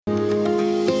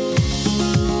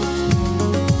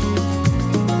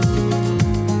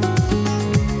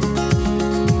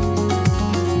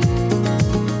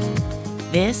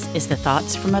This is the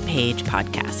Thoughts from a Page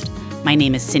podcast. My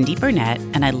name is Cindy Burnett,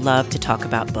 and I love to talk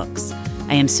about books.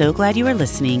 I am so glad you are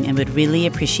listening and would really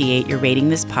appreciate your rating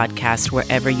this podcast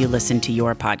wherever you listen to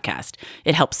your podcast.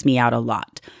 It helps me out a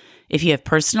lot. If you have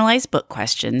personalized book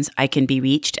questions, I can be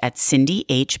reached at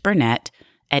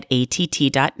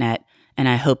cindyhburnett@att.net, and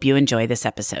I hope you enjoy this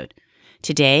episode.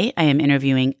 Today, I am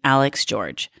interviewing Alex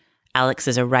George. Alex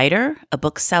is a writer, a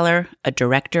bookseller, a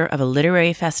director of a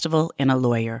literary festival, and a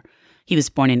lawyer. He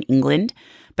was born in England,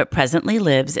 but presently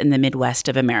lives in the Midwest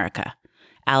of America.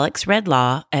 Alex read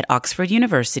law at Oxford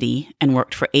University and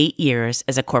worked for 8 years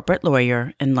as a corporate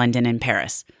lawyer in London and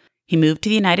Paris. He moved to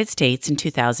the United States in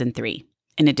 2003.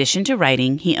 In addition to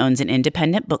writing, he owns an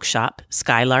independent bookshop,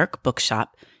 Skylark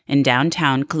Bookshop, in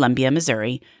downtown Columbia,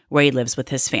 Missouri, where he lives with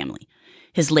his family.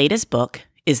 His latest book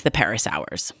is The Paris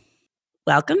Hours.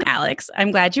 Welcome, Alex.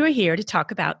 I'm glad you are here to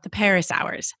talk about The Paris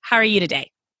Hours. How are you today?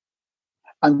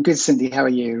 I'm good, Cindy. How are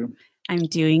you? I'm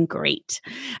doing great.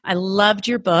 I loved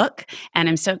your book, and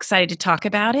I'm so excited to talk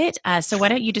about it. So why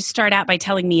don't you just start out by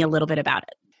telling me a little bit about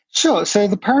it? Sure. So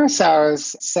The Paris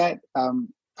Hours set,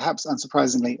 perhaps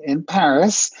unsurprisingly, in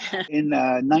Paris in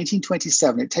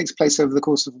 1927. It takes place over the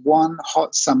course of one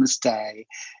hot summer's day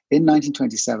in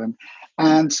 1927.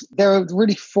 And there are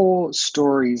really 4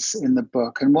 stories in the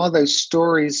book. And while those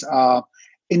stories are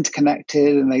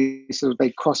interconnected and they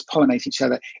cross-pollinate each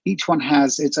other, each one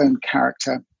has its own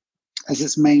character as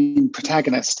its main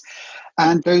protagonist.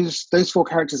 And those 4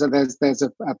 characters are there's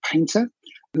a painter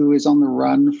who is on the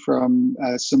run from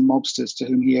some mobsters to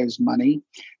whom he owes money.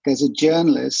 There's a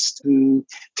journalist who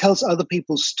tells other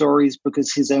people's stories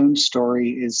because his own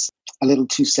story is a little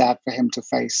too sad for him to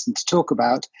face and to talk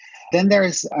about. Then there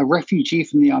is a refugee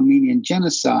from the Armenian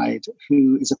genocide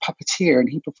who is a puppeteer, and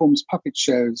he performs puppet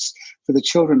shows for the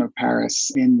children of Paris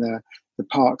in the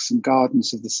parks and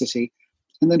gardens of the city.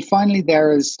 And then finally,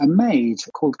 there is a maid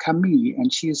called Camille,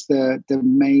 and she is the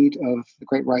maid of the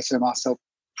great writer Marcel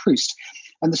Proust.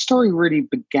 And the story really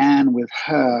began with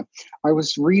her. I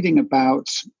was reading about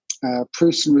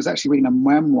Proust and was actually reading a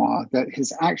memoir that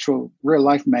his actual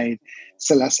real-life maid,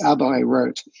 Céleste Albaret,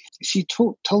 wrote. She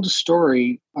told a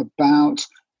story about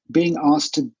being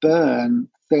asked to burn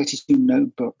 32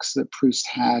 notebooks that Proust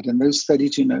had, and those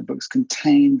 32 notebooks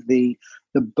contained the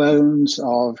bones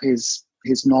of his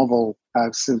novel,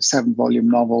 sort of 7-volume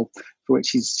novel for which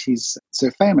he's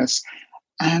so famous.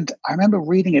 And I remember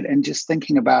reading it and just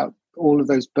thinking about all of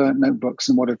those burnt notebooks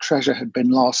and what a treasure had been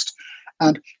lost.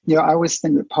 And, I always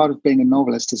think that part of being a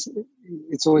novelist is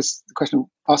it's always the question of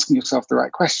asking yourself the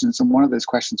right questions. And one of those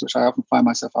questions, which I often find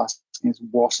myself asking, is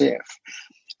what if?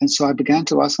 And so I began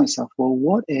to ask myself, well,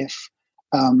 what if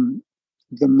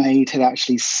the maid had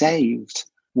actually saved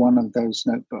one of those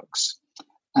notebooks?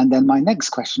 And then my next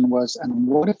question was, and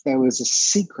what if there was a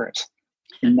secret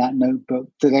in that notebook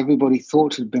that everybody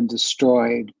thought had been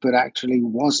destroyed, but actually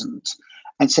wasn't?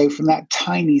 And so from that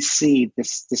tiny seed,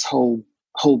 this whole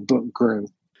book grew.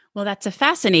 Well, that's a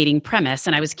fascinating premise,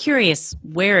 and I was curious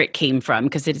where it came from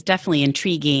because it's definitely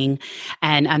intriguing,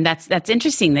 and that's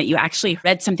interesting that you actually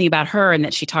read something about her and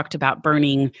that she talked about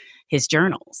burning his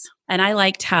journals. And I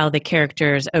liked how the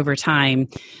characters over time,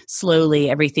 slowly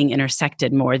everything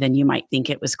intersected more than you might think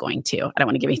it was going to. I don't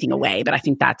want to give anything away, but I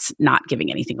think that's not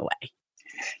giving anything away.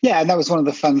 Yeah, and that was one of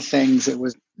the fun things. It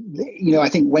was, I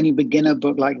think when you begin a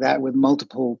book like that with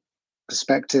multiple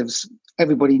perspectives,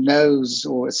 everybody knows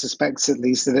or suspects at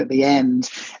least that at the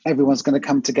end, everyone's going to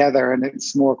come together, and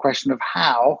it's more a question of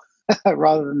how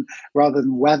rather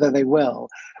than whether they will.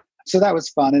 So that was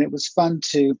fun. And it was fun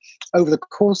to, over the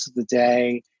course of the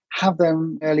day, have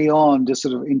them early on just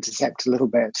sort of intersect a little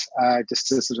bit, just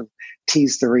to sort of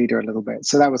tease the reader a little bit.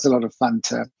 So that was a lot of fun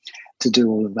to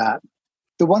do all of that.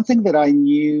 The one thing that I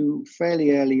knew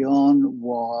fairly early on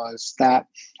was that,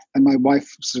 and my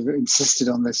wife sort of insisted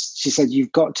on this, she said,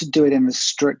 you've got to do it in a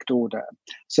strict order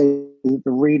so that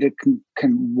the reader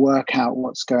can work out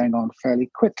what's going on fairly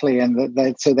quickly, and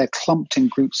so they're clumped in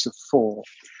groups of 4.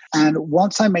 And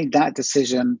once I made that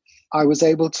decision, I was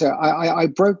able to, I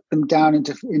broke them down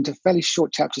into fairly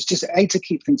short chapters, just A, to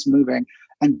keep things moving,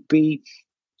 and B,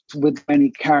 with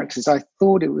many characters. I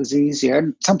thought it was easier,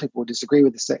 and some people would disagree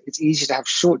with this, that it's easier to have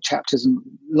short chapters and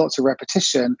lots of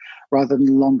repetition rather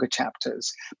than longer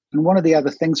chapters. And one of the other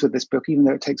things with this book, even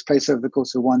though it takes place over the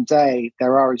course of one day,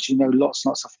 there are, as you know, lots and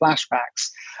lots of flashbacks,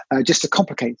 just to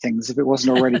complicate things if it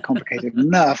wasn't already complicated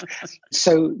enough.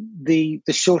 So the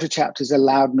shorter chapters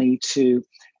allowed me to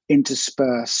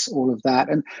intersperse all of that.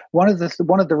 And one of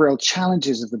the real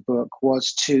challenges of the book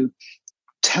was to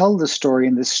tell the story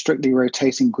in this strictly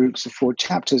rotating groups of 4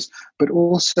 chapters, but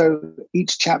also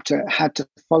each chapter had to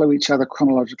follow each other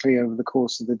chronologically over the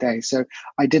course of the day. So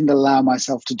I didn't allow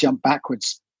myself to jump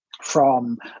backwards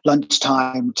from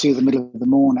lunchtime to the middle of the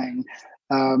morning.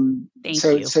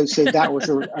 So that was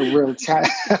a real challenge.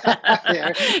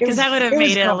 Because that would have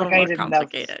made it a little more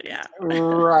complicated. Yeah.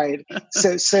 Right.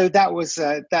 So that was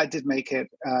that did make it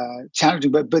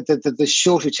challenging, but the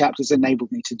shorter chapters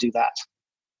enabled me to do that.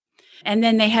 And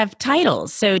then they have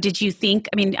titles. So did you think,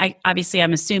 I mean,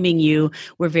 I'm assuming you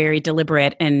were very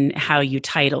deliberate in how you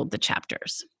titled the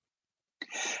chapters.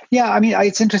 Yeah, I mean,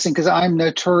 it's interesting because I'm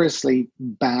notoriously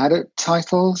bad at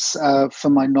titles for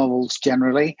my novels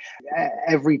generally.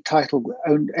 Every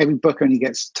book only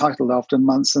gets titled after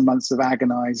months and months of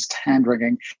agonized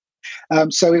hand-wringing.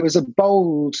 So it was a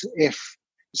bold, if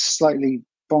slightly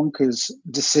bonkers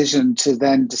decision to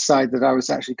then decide that I was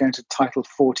actually going to title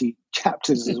 40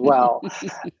 chapters as well.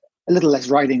 A little less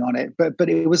writing on it, but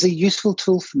it was a useful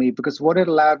tool for me because what it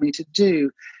allowed me to do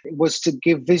was to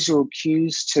give visual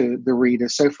cues to the reader.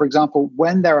 So, for example,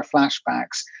 when there are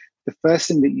flashbacks, the first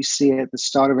thing that you see at the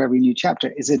start of every new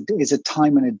chapter is a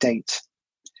time and a date.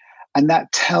 And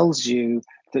that tells you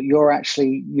that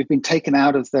you've been taken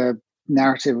out of the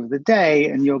narrative of the day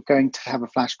and you're going to have a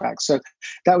flashback. So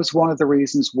that was one of the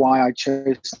reasons why I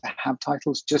chose to have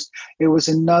titles. Just it was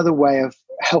another way of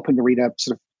helping the reader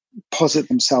sort of posit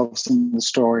themselves in the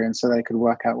story, and so they could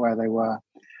work out where they were.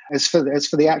 As for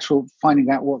the actual finding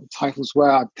out what the titles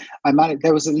were, I managed.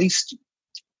 There was at least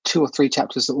 2 or 3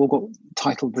 chapters that all got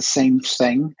titled the same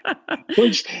thing,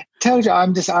 which tells you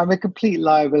I'm a complete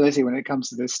liability when it comes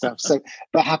to this stuff. So,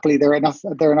 but happily there are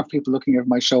enough people looking over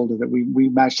my shoulder that we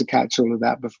managed to catch all of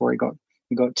that before it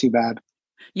got too bad.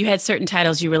 You had certain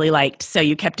titles you really liked, so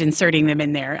you kept inserting them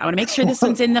in there. I want to make sure this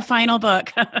one's in the final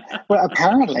book. Well,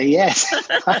 apparently, yes.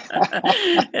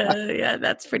 Yeah,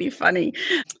 that's pretty funny.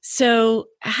 So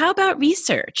how about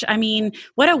research? I mean,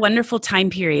 what a wonderful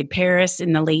time period, Paris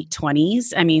in the late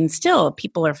 20s. I mean, still,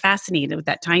 people are fascinated with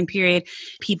that time period.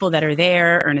 People that are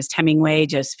there, Ernest Hemingway,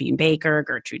 Josephine Baker,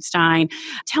 Gertrude Stein.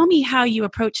 Tell me how you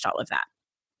approached all of that.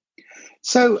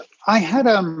 So I had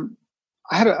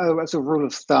as a rule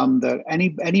of thumb that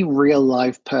any real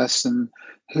life person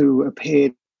who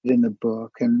appeared in the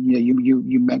book, and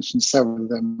you mentioned several of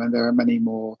them, and there are many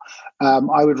more.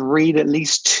 I would read at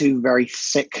least 2 very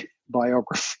thick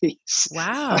biographies.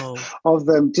 Wow. Of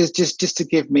them, just to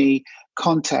give me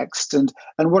context, and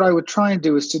what I would try and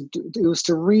do is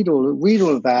to read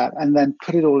all of that, and then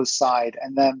put it all aside,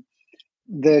 and then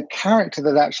the character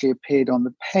that actually appeared on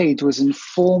the page was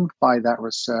informed by that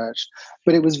research,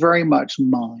 but it was very much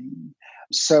mine.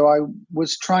 So I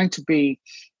was trying to be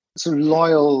sort of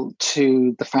loyal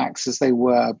to the facts as they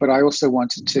were, but I also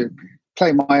wanted to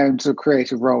play my own sort of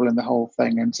creative role in the whole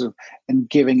thing, and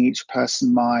giving each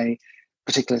person my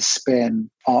particular spin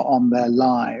on their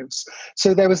lives.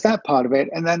 So there was that part of it,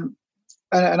 and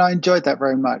I enjoyed that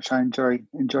very much. I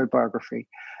enjoy biography.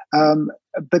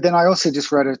 But then I also just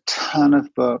read a ton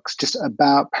of books just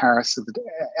about Paris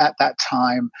at that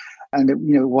time. And it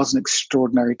was an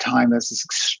extraordinary time. There's this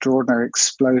extraordinary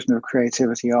explosion of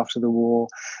creativity after the war.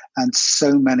 And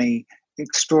so many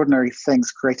extraordinary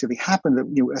things creatively happened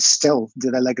that still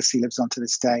their legacy lives on to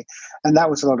this day. And that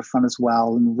was a lot of fun as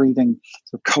well. And reading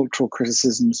sort of cultural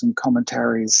criticisms and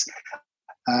commentaries.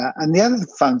 And the other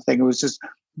fun thing was just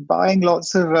buying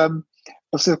lots of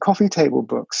sort of coffee table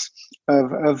books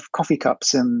of coffee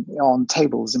cups on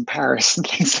tables in Paris and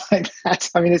things like that.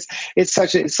 I mean, it's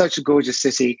such a gorgeous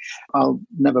city. I'll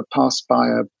never pass by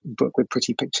a book with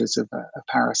pretty pictures of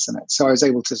Paris in it. So I was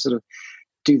able to sort of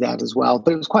do that as well.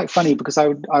 But it was quite funny because I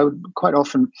would quite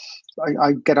often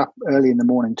I get up early in the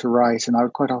morning to write, and I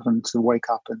would quite often to wake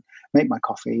up and make my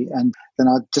coffee, and then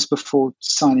just before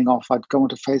signing off, I'd go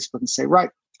onto Facebook and say, right,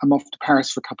 I'm off to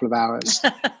Paris for a couple of hours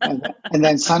and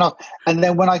then sign off. And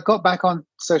then when I got back on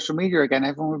social media again,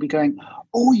 everyone would be going,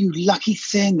 oh, you lucky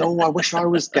thing. Oh, I wish I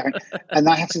was going. And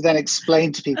I have to then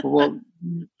explain to people, well,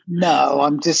 no,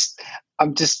 I'm just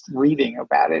reading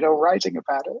about it or writing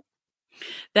about it.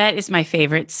 That is my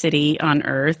favorite city on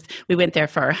earth. We went there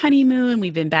for our honeymoon.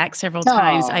 We've been back several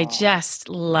times. I just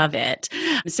love it.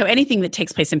 So anything that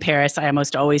takes place in Paris, I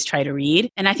almost always try to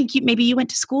read. And I think maybe you went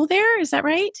to school there. Is that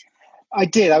right? I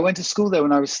did. I went to school there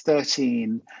when I was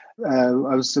 13. I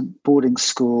was at boarding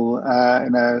school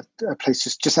in a place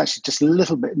just a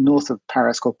little bit north of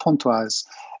Paris called Pontoise.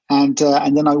 And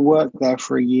then I worked there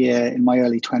for a year in my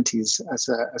early 20s as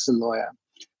a lawyer.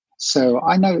 So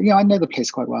I know the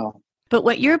place quite well. But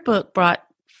what your book brought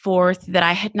forth that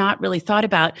I had not really thought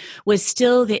about was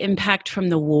still the impact from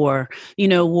the war,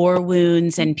 war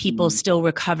wounds and people still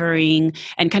recovering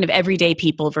and kind of everyday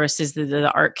people versus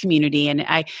the art community. And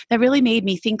that really made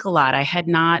me think a lot. I had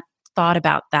not thought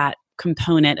about that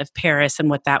component of Paris and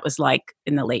what that was like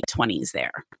in the late 20s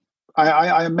there.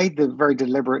 I made the very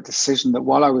deliberate decision that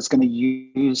while I was going to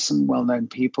use some well-known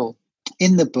people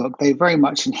in the book, they very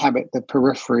much inhabit the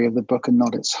periphery of the book and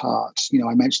not its heart.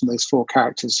 I mentioned those 4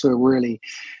 characters who are really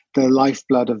the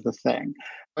lifeblood of the thing.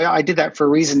 I did that for a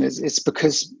reason. It's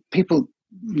because people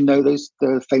know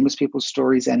the famous people's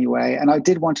stories anyway, and I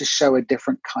did want to show a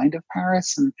different kind of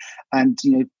Paris, and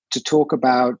to talk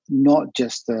about not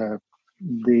just the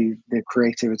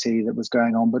creativity that was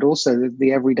going on, but also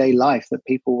the everyday life that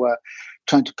people were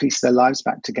trying to piece their lives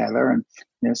back together.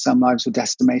 And some lives were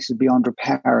decimated beyond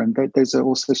repair, and those are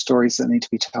also stories that need to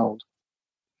be told.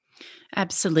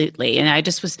 Absolutely. And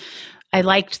I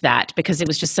liked that because it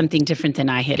was just something different than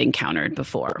I had encountered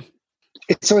before.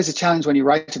 It's always a challenge when you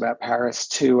write about Paris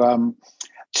to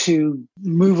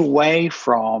move away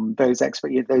from those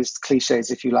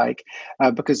cliches, if you like,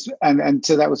 because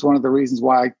so that was one of the reasons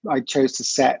why I chose to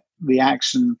set the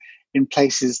action in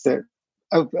places that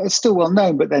are still well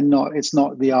known, but they're not. It's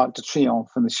not the Arc de Triomphe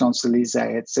and the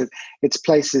Champs-Élysées. It's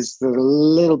places that are a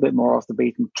little bit more off the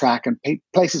beaten track and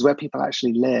places where people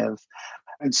actually live.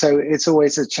 And so it's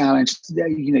always a challenge.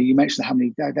 You mentioned how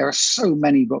many there are so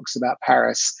many books about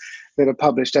Paris that are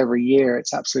published every year.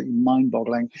 It's absolutely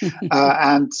mind-boggling.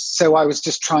 And so I was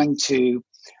just trying to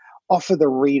offer the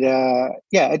reader,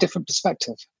 a different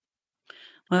perspective.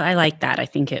 Well, I like that. I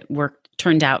think it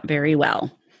turned out very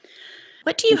well.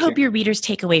 What do you hope your readers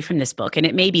take away from this book? And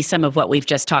it may be some of what we've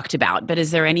just talked about, but is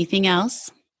there anything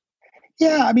else?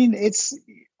 Yeah, I mean,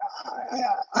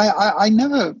 I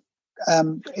never...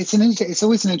 it's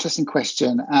always an interesting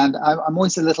question, and I'm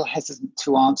always a little hesitant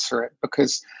to answer it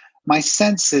because my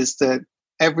sense is that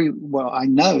I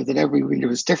know that every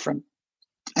reader is different,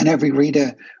 and every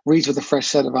reader reads with a fresh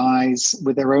set of eyes,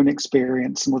 with their own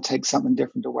experience, and will take something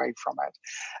different away from it.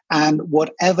 And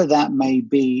whatever that may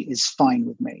be is fine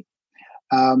with me.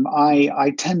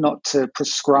 I tend not to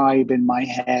prescribe in my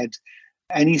head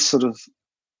any sort of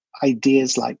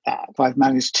ideas like that. If I've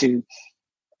managed to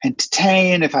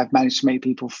entertain, if I've managed to make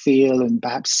people feel and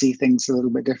perhaps see things a little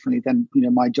bit differently, then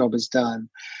my job is done.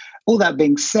 All that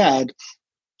being said,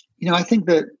 I think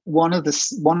that one of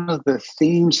the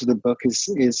themes of the book is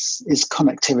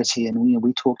connectivity, and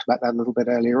we talked about that a little bit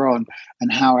earlier on,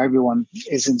 and how everyone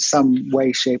is in some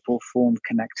way, shape, or form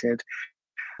connected,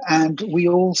 and we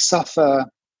all suffer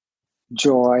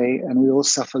joy, and we all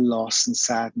suffer loss and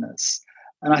sadness.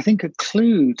 And I think a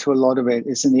clue to a lot of it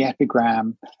is in the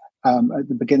epigram at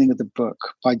the beginning of the book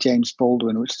by James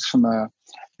Baldwin, which is from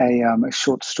a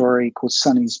short story called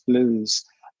Sonny's Blues.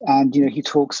 And he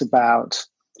talks about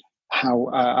how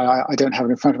I don't have it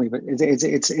in front of me, but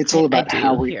it's all about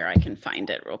how we. Here, I can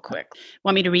find it real quick.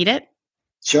 Want me to read it?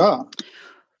 Sure.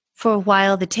 For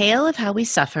while the tale of how we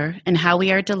suffer and how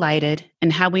we are delighted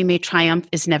and how we may triumph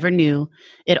is never new,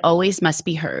 it always must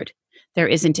be heard. There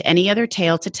isn't any other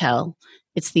tale to tell.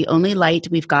 It's the only light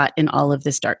we've got in all of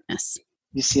this darkness.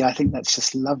 You see, I think that's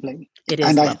just lovely. It is,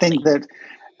 and lovely. I think that,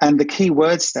 and the key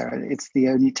words there, it's the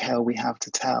only tale we have to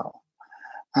tell.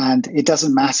 And it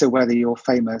doesn't matter whether you're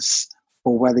famous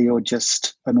or whether you're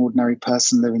just an ordinary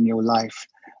person living your life.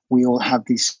 We all have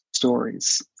these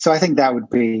stories. So I think that would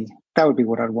be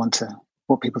what I'd want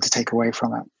people to take away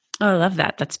from it. Oh, I love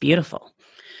that. That's beautiful.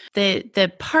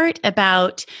 The part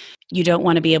about you don't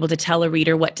want to be able to tell a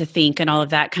reader what to think and all of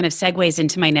that kind of segues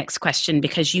into my next question,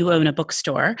 because you own a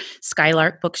bookstore,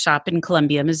 Skylark Bookshop in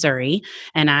Columbia, Missouri.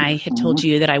 And I had told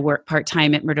you that I work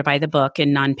part-time at Murder by the Book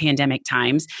in non-pandemic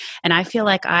times. And I feel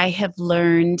like I have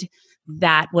learned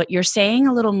that what you're saying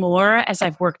a little more as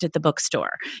I've worked at the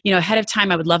bookstore. Ahead of time,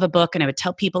 I would love a book and I would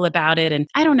tell people about it. And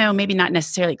I don't know, maybe not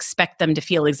necessarily expect them to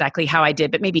feel exactly how I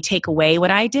did, but maybe take away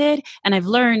what I did. And I've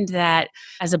learned that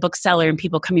as a bookseller and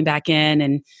people coming back in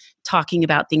and talking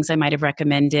about things I might have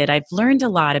recommended, I've learned a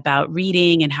lot about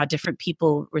reading and how different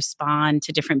people respond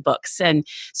to different books. And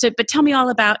so, but tell me all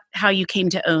about how you came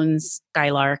to own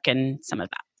Skylark and some of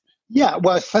that. Yeah,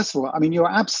 well, first of all, I mean, you're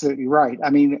absolutely right. I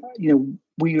mean,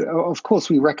 we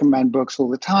recommend books all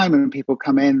the time, and people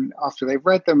come in after they've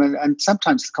read them, and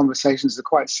sometimes the conversations are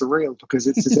quite surreal because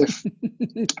it's as if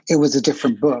it was a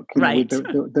different book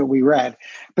that we read.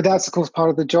 But that's, of course, part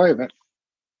of the joy of it.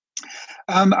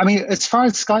 I mean, as far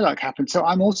as Skylark happened, so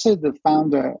I'm also the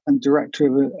founder and director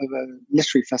of a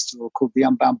literary festival called the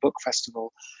Unbound Book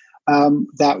Festival.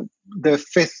 That the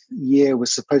 5th year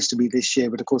was supposed to be this year,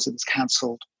 but of course it was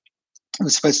cancelled. It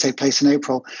was supposed to take place in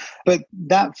April, but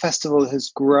that festival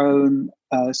has grown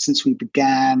since we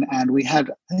began, and we had,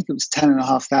 I think it was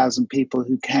 10,500 people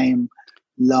who came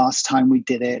last time we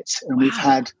did it, and we've Wow.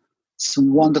 had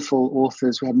some wonderful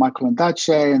authors. We had Michael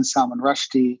Ondaatje and Salman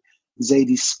Rushdie,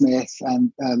 Zadie Smith,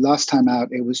 and last time out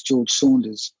it was George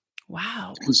Saunders,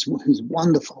 Wow. who's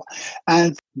wonderful.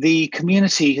 And the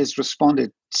community has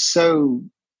responded so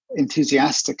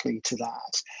enthusiastically to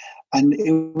that. And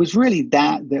it was really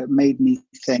that made me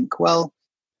think, well,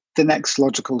 the next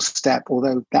logical step,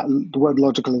 although the word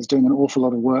logical is doing an awful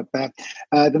lot of work there,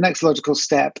 the next logical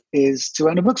step is to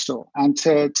own a bookstore and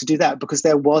to do that, because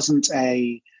there wasn't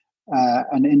an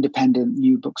independent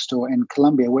new bookstore in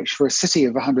Colombia, which for a city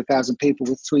of 100,000 people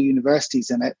with 3 universities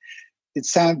in it, it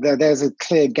sounds that there's a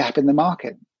clear gap in the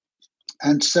market.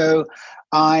 And so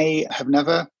I have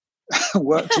never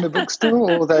worked in a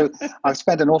bookstore, although I've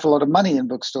spent an awful lot of money in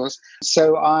bookstores.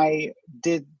 So I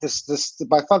did this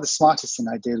by far the smartest thing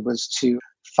I did was to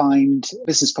find a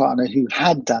business partner who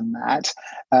had done that,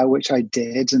 which I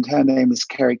did. And her name is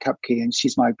Kerry Kupke, and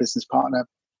she's my business partner.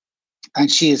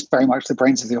 And she is very much the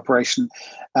brains of the operation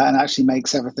and actually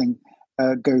makes everything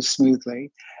go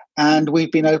smoothly. And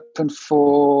we've been open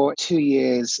for 2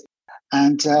 years.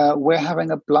 And we're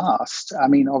having a blast. I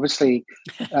mean, obviously,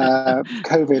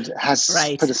 COVID has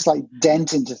Right. put a slight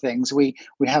dent into things. We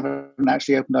haven't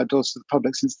actually opened our doors to the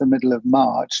public since the middle of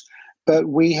March. But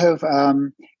we have,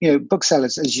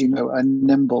 booksellers, as you know, are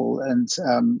nimble and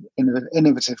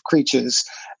innovative creatures.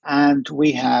 And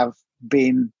we have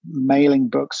been mailing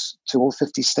books to all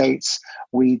 50 states.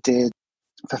 We did,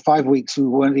 for 5 weeks, we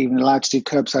weren't even allowed to do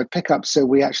curbside pickup. So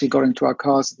we actually got into our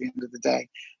cars at the end of the day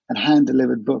and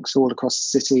hand-delivered books all across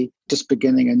the city, just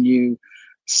beginning a new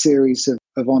series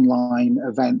of online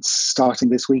events starting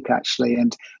this week, actually.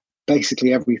 And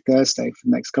basically every Thursday for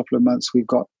the next couple of months, we've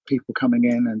got people coming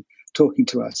in and talking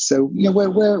to us. So,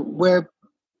 we're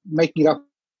making it up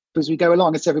as we go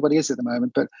along, as everybody is at the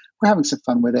moment, but we're having some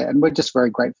fun with it. And we're just very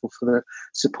grateful for the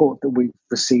support that we've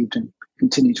received and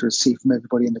continue to receive from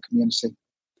everybody in the community.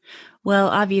 Well,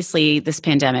 obviously, this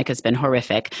pandemic has been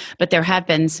horrific, but there have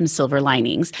been some silver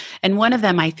linings. And one of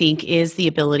them, I think, is the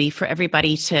ability for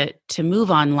everybody to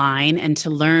move online and to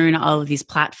learn all of these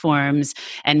platforms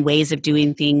and ways of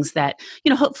doing things that,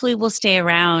 hopefully will stay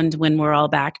around when we're all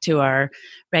back to our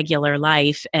regular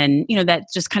life. And,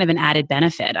 that's just kind of an added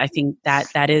benefit. I think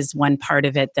that is one part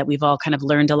of it that we've all kind of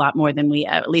learned a lot more than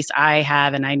at least I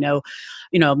have. And I know,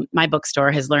 my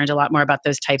bookstore has learned a lot more about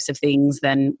those types of things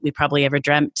than we probably ever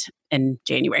dreamt in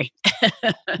January.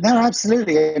 No,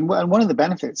 absolutely. And one of the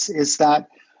benefits is that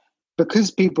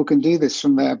because people can do this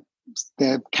from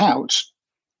their couch,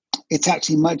 it's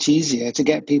actually much easier to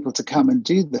get people to come and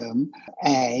do them,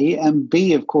 A, and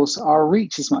B, of course, our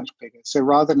reach is much bigger. So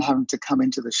rather than having to come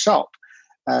into the shop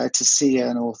to see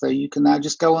an author, you can now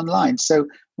just go online. So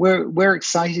we're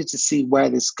excited to see where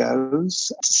this goes,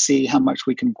 to see how much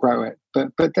we can grow it.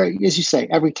 But there, as you say,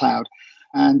 every cloud.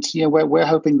 And we're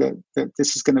hoping that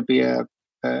this is going to be an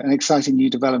exciting new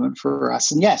development for us.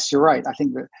 And yes, you're right. I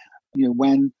think that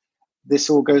when this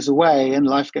all goes away and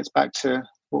life gets back to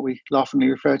what we laughingly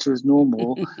refer to as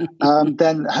normal,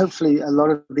 then hopefully a lot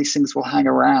of these things will hang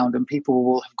around and people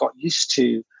will have got used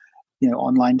to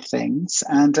online things,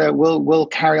 and we'll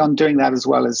carry on doing that as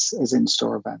well as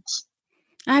in-store events.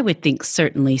 I would think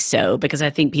certainly so, because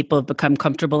I think people have become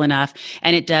comfortable enough,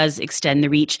 and it does extend the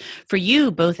reach for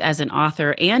you both as an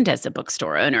author and as a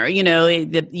bookstore owner.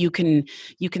 You can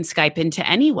Skype into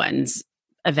anyone's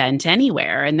event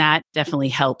anywhere, and that definitely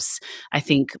helps, I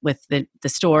think, with the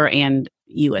store and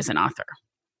you as an author.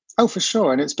 Oh, for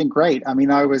sure. And it's been great. I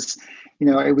mean, it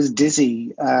was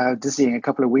dizzying a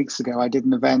couple of weeks ago. I did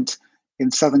an event in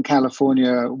Southern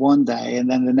California one day, and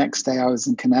then the next day I was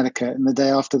in Connecticut, and the day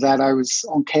after that I was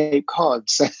on Cape Cod.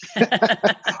 So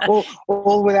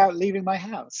all without leaving my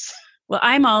house. Well,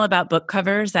 I'm all about book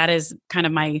covers. That is kind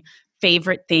of my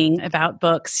favorite thing about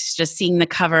books, just seeing the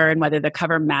cover and whether the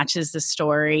cover matches the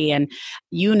story. And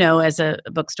as a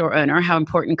bookstore owner, how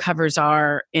important covers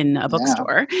are in a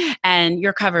bookstore. Yeah. And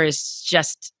your cover is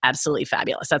just absolutely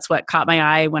fabulous. That's what caught my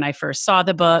eye when I first saw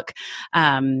the book.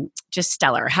 Just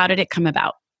stellar. How did it come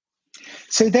about?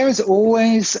 So there is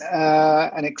always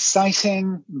an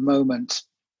exciting moment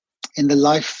in the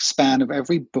lifespan of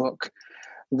every book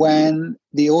when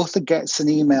the author gets an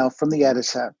email from the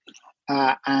editor.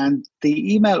 And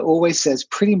the email always says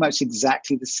pretty much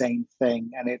exactly the same thing.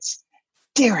 And it's,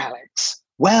 "Dear Alex,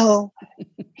 well,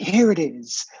 here it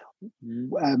is.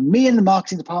 Me and the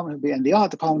marketing department and the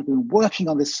art department have been working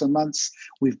on this for months.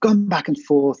 We've gone back and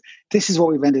forth. This is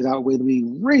what we've ended up with. We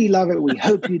really love it. We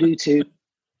hope you do too.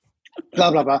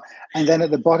 blah, blah, blah. And then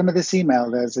at the bottom of this email,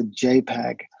 there's a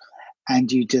JPEG,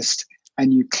 and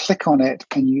you click on it,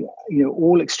 and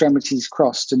all extremities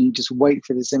crossed, and you just wait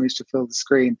for this image to fill the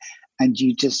screen, and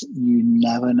you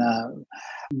never know.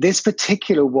 This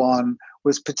particular one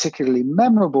was particularly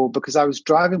memorable because I was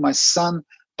driving my son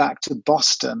back to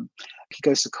Boston. He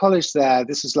goes to college there.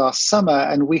 This was last summer,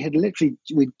 and we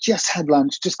just had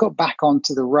lunch, just got back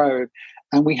onto the road,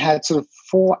 and we had sort of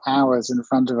 4 hours in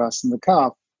front of us in the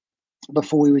car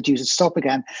before we were due to stop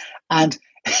again. And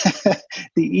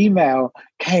the email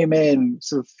came in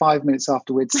sort of 5 minutes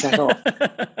after we'd set off.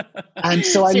 And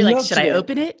so you're like, looked should I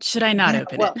open it? Should I not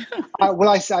open it?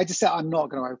 I just said, I'm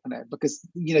not going to open it because,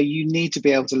 you need to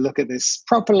be able to look at this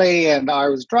properly. And I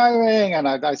was driving, and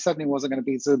I certainly wasn't going to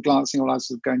be sort of glancing while I was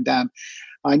sort of going down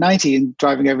I-90 and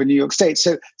driving over New York State.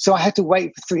 So I had to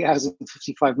wait for 3 hours and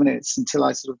 55 minutes until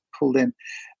I sort of pulled in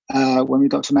when we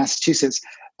got to Massachusetts.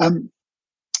 And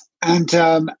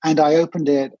I opened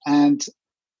it, and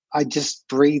I just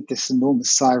breathed this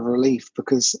enormous sigh of relief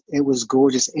because it was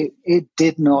gorgeous. It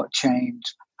did not change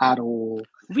at all.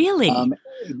 Really?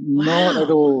 Not at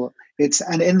all.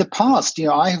 And in the past,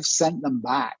 I have sent them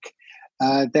back.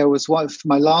 There was one for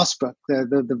my last book,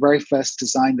 the very first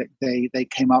design that they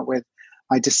came up with.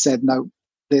 I just said, no,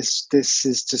 this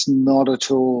is just not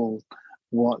at all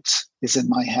what is in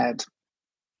my head.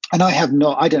 And I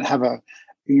don't have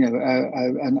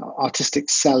an artistic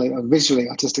cell, a visually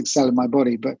artistic cell in my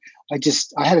body, but I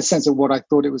had a sense of what I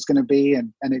thought it was going to be,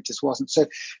 and it just wasn't. So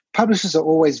publishers are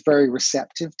always very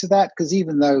receptive to that, because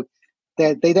even though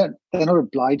they're not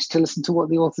obliged to listen to what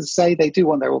the authors say, they do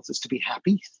want their authors to be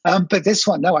happy. But this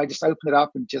one, no, I just opened it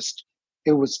up and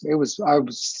I was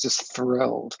just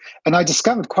thrilled. And I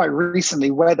discovered quite recently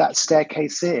where that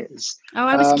staircase is. Oh,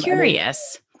 I was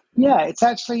curious. Yeah, it's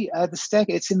actually the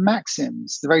staircase. It's in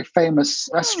Maxim's, the very famous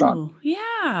restaurant.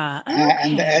 Yeah, okay.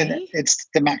 And it's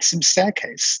the Maxim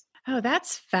staircase. Oh,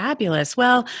 that's fabulous.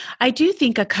 Well, I do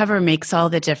think a cover makes all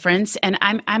the difference. And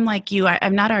I'm like you,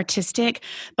 I'm not artistic,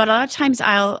 but a lot of times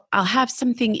I'll have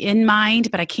something in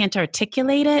mind, but I can't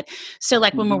articulate it. So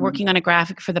like when we're working on a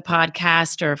graphic for the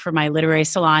podcast or for my literary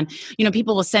salon,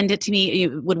 people will send it to me,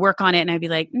 would work on it, and I'd be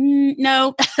like,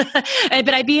 no.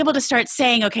 But I'd be able to start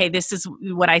saying, okay, this is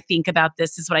what I think about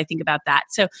this, is what I think about that.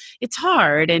 So it's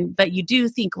hard. But you do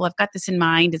think, well, I've got this in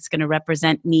mind. It's going to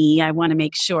represent me. I want to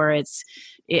make sure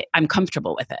I'm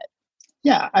comfortable with it.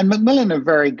 Yeah, and Macmillan are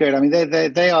very good. I mean,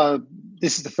 they are.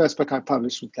 This is the first book I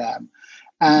published with them,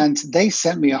 and they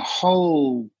sent me a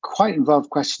whole quite involved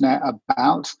questionnaire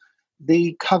about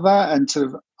the cover, and sort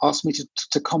of asked me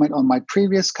to comment on my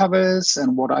previous covers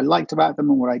and what I liked about them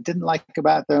and what I didn't like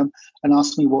about them, and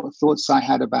asked me what thoughts I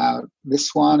had about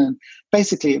this one. And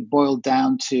basically, it boiled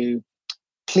down to,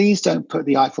 please don't put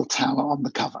the Eiffel Tower on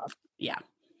the cover. Yeah.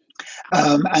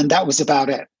 And that was about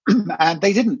it. And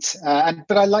they didn't.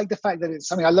 But I like the fact that it's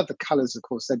something. I love the colors, of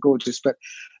course, they're gorgeous. But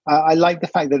I like the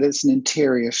fact that it's an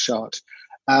interior shot.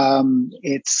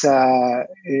 It's sort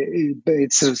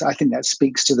of. I think that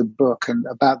speaks to the book and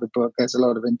about the book. There's a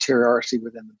lot of interiority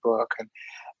within the book, and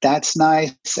that's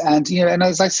nice. And and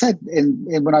as I said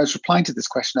when I was replying to this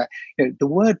question, the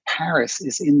word Paris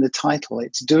is in the title.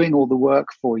 It's doing all the work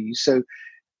for you, so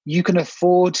you can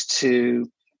afford to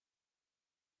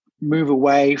move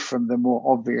away from the more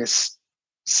obvious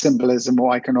symbolism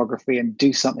or iconography and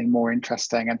do something more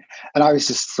interesting. And I was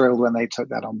just thrilled when they took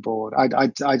that on board. I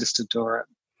just adore it.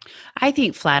 I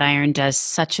think Flatiron does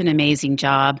such an amazing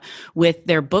job with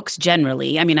their books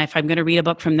generally. I mean, if I'm going to read a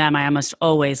book from them, I almost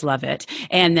always love it.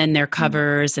 And then their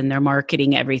covers and their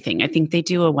marketing, everything. I think they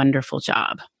do a wonderful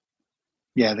job.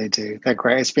 Yeah, they do. They're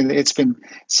great. It's been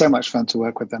so much fun to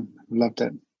work with them. Loved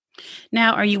it.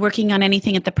 Now, are you working on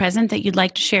anything at the present that you'd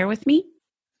like to share with me?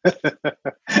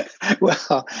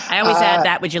 Well, I always add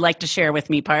that "would you like to share with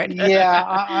me" part. Yeah,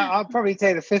 I'll probably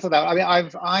take the fifth of that. I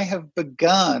mean, I have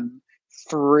begun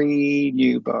 3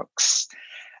 new books,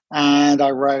 and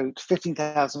I wrote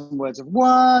 15,000 words of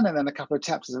one, and then a couple of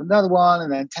chapters of another one,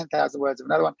 and then 10,000 words of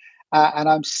another one, and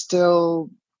I'm still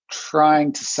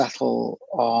trying to settle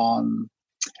on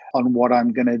what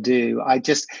I'm going to do. I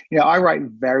just, I write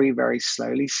very, very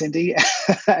slowly, Cindy.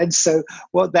 And so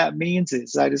what that means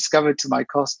is I discovered to my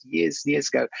cost years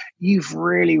ago, you've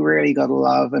really, really got to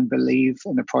love and believe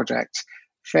in a project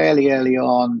fairly early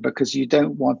on, because you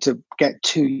don't want to get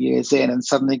 2 years in and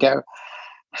suddenly go,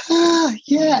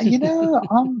 yeah,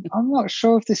 I'm not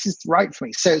sure if this is right for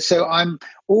me. So I'm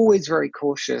always very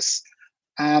cautious.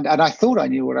 And I thought I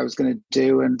knew what I was going to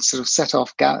do, and sort of set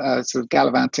off sort of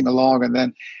gallivanting along, and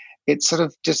then it sort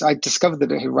of I discovered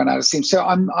that it had run out of steam. So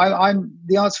I'm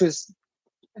the answer is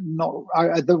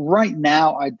right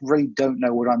now, I really don't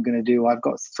know what I'm going to do. I've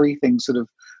got three things sort of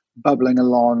bubbling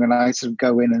along, and I sort of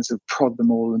go in and sort of prod them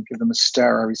all and give them a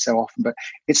stir every so often. But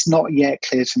it's not yet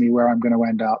clear to me where I'm going to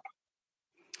end up.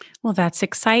 Well, that's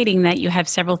exciting that you have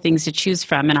several things to choose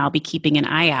from, and I'll be keeping an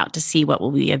eye out to see what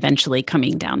will be eventually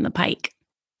coming down the pike.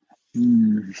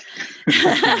 Mm.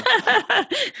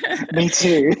 Me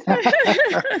too.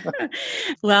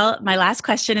 Well, my last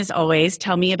question is always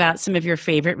tell me about some of your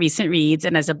favorite recent reads.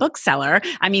 And as a bookseller,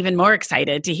 I'm even more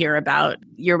excited to hear about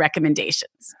your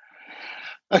recommendations.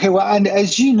 Okay, well, and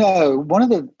as you know, one of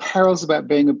the perils about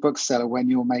being a bookseller when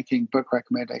you're making book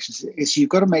recommendations is you've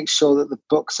got to make sure that the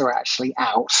books are actually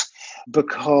out,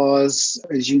 because,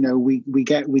 as you know, we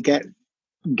get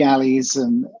galleys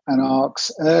and arcs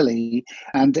early,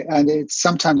 and it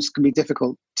sometimes can be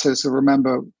difficult to sort of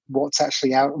remember what's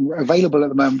actually out available at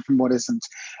the moment from what isn't.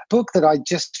 Book that I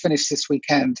just finished this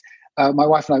weekend. My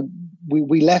wife and I,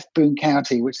 we left Boone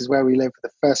County, which is where we live, for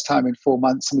the first time in 4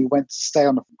 months, and we went to stay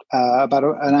on about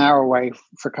an hour away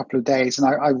for a couple of days. And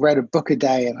I read a book a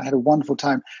day, and I had a wonderful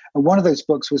time. And one of those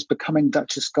books was Becoming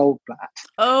Duchess Goldblatt.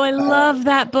 Oh, I love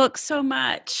that book so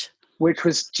much. Which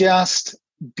was just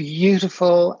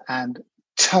beautiful and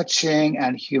touching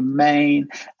and humane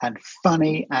and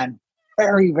funny and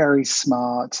very, very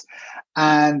smart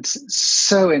and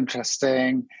so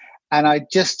interesting. And I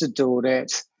just adored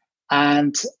it.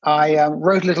 And I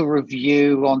wrote a little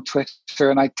review on Twitter,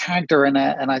 and I tagged her in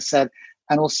it, and I said,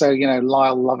 and also,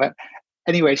 Lyle Lovett.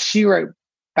 Anyway, she wrote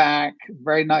back,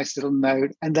 very nice little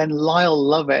note. And then Lyle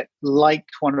Lovett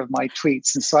liked one of my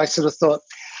tweets. And so I sort of thought,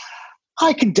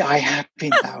 I can die happy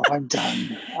now. I'm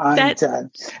done. I'm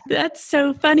done. That's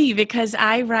so funny because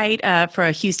I write for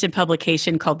a Houston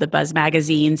publication called The Buzz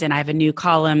Magazines, and I have a new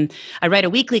column. I write a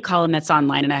weekly column that's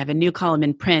online, and I have a new column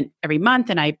in print every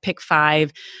month, and I pick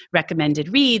 5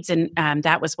 recommended reads, and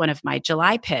that was one of my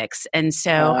July picks. And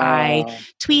so I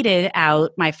tweeted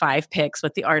out my 5 picks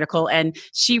with the article, and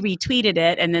she retweeted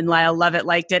it, and then Lyle Lovett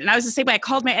liked it. And I was the same way. I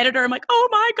called my editor. I'm like, oh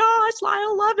my gosh,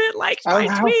 Lyle Lovett liked my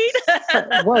tweet.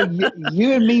 Well,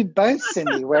 you and me both,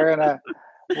 Cindy. We're in a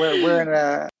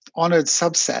honored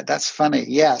subset. That's funny.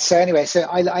 Yeah. So anyway,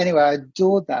 I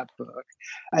adored that book.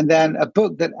 And then a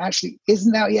book that actually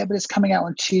isn't out yet, but it's coming out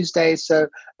on Tuesday.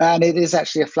 And it is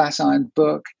actually a Flatiron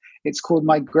book. It's called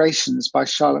Migrations by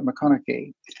Charlotte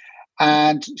McConaughey.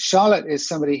 And Charlotte is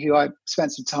somebody who I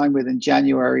spent some time with in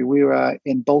January. We were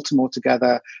in Baltimore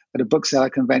together at a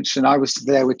bookseller convention. I was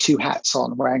there with 2 hats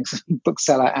on, wearing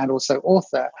bookseller and also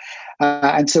author.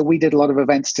 And so we did a lot of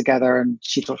events together, and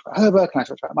she talked about her book and I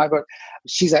talked about my book.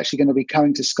 She's actually going to be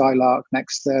coming to Skylark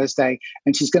next Thursday,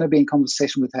 and she's going to be in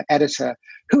conversation with her editor,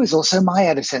 who is also my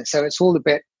editor. So it's all a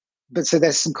bit, but so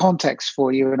there's some context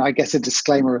for you, and I guess a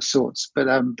disclaimer of sorts, but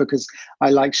because I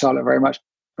like Charlotte very much.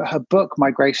 But her book,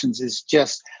 Migrations, is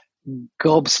just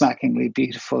gobsmackingly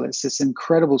beautiful. It's this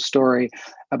incredible story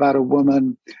about a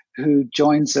woman who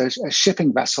joins a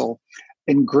shipping vessel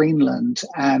in Greenland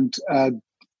and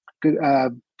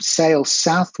sails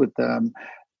south with them,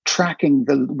 tracking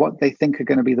what they think are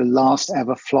going to be the last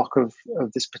ever flock of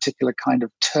this particular kind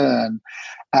of tern.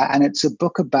 And it's a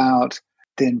book about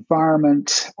the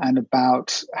environment and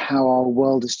about how our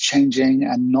world is changing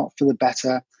and not for the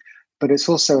better. But it's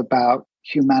also about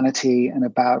humanity and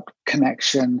about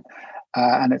connection,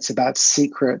 and it's about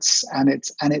secrets, and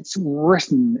it's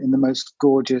written in the most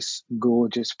gorgeous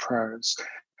prose.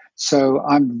 So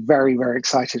I'm very, very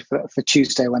excited for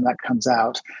Tuesday when that comes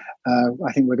out.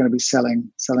 I think we're going to be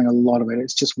selling a lot of it.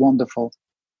 It's just wonderful.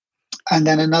 And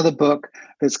then another book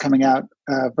that's coming out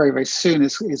very, very soon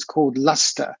is called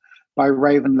Luster by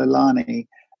Raven Leilani,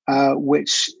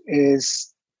 which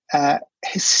is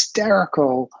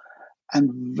hysterical and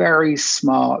very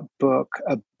smart book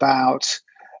about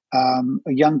a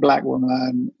young Black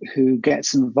woman who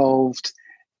gets involved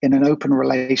in an open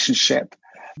relationship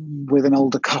with an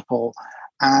older couple.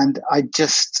 And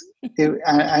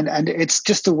it's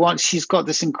just the one, she's got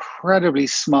this incredibly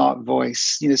smart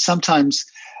voice. Sometimes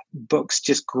books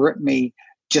just grip me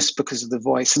just because of the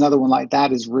voice. Another one like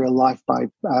that is Real Life by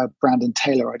Brandon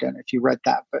Taylor. I don't know if you read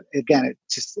that, but again,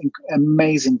 it's just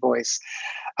amazing voice.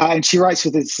 And she writes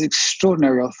with this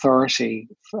extraordinary authority,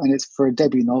 and it's for a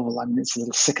debut novel. I mean, it's a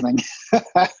little sickening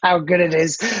how good it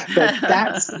is, but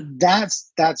that's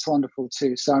wonderful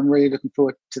too. So I'm really looking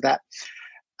forward to that.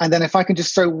 And then if I can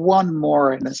just throw one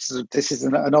more in, this is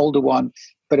an older one,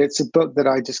 but it's a book that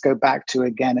I just go back to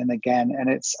again and again, and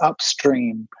it's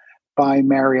Upstream by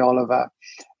Mary Oliver.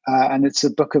 And it's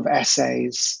a book of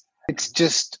essays. It's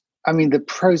just, I mean, the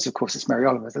prose, of course, is Mary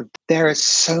Oliver. There is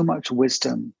so much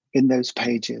wisdom in those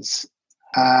pages.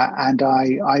 And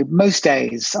I most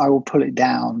days I will pull it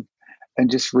down and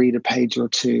just read a page or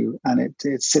two, and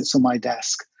it sits on my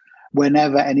desk.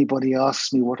 Whenever anybody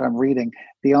asks me what I'm reading,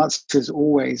 the answer is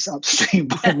always Upstream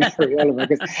by Mary Oliver,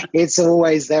 because it's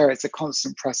always there. It's a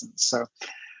constant presence.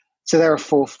 So there are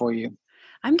 4 for you.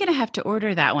 I'm going to have to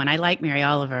order that one. I like Mary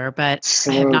Oliver, but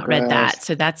So I have not read good. that.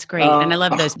 So that's great. And I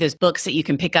love those books that you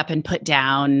can pick up and put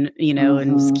down,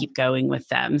 and just keep going with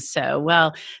them. So,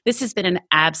 well, this has been an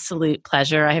absolute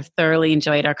pleasure. I have thoroughly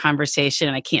enjoyed our conversation,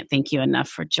 and I can't thank you enough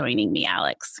for joining me,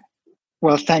 Alex.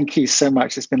 Well, thank you so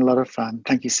much. It's been a lot of fun.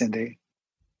 Thank you, Cindy.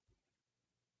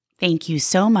 Thank you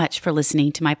so much for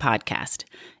listening to my podcast.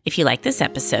 If you like this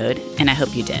episode, and I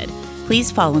hope you did, please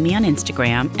follow me on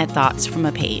Instagram at Thoughts From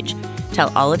a Page.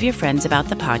 Tell all of your friends about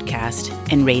the podcast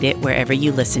and rate it wherever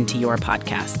you listen to your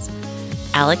podcasts.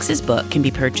 Alex's book can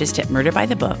be purchased at Murder by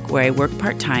the Book, where I work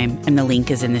part-time, and the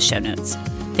link is in the show notes.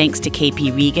 Thanks to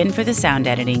KP Regan for the sound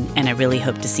editing, and I really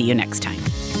hope to see you next time.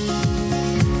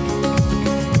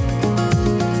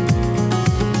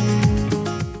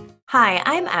 Hi,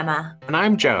 I'm Emma. And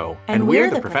I'm Joe. And we're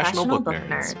the Professional Book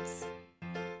Nerds.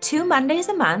 2 Mondays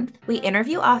a month, we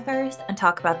interview authors and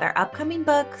talk about their upcoming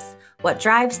books, what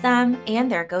drives them,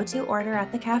 and their go-to order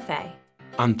at the cafe.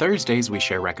 On Thursdays, we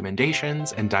share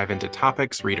recommendations and dive into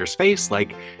topics readers face,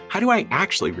 like how do I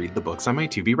actually read the books on my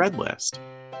to-be-read list?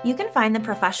 You can find the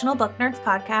Professional Book Nerds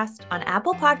podcast on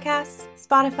Apple Podcasts,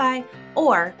 Spotify,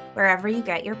 or wherever you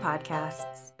get your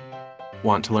podcasts.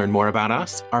 Want to learn more about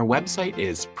us? Our website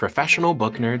is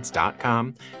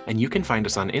professionalbooknerds.com, and you can find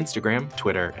us on Instagram,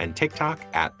 Twitter, and TikTok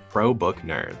at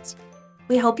ProBookNerds.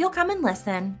 We hope you'll come and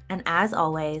listen, and as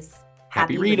always,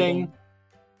 Happy reading.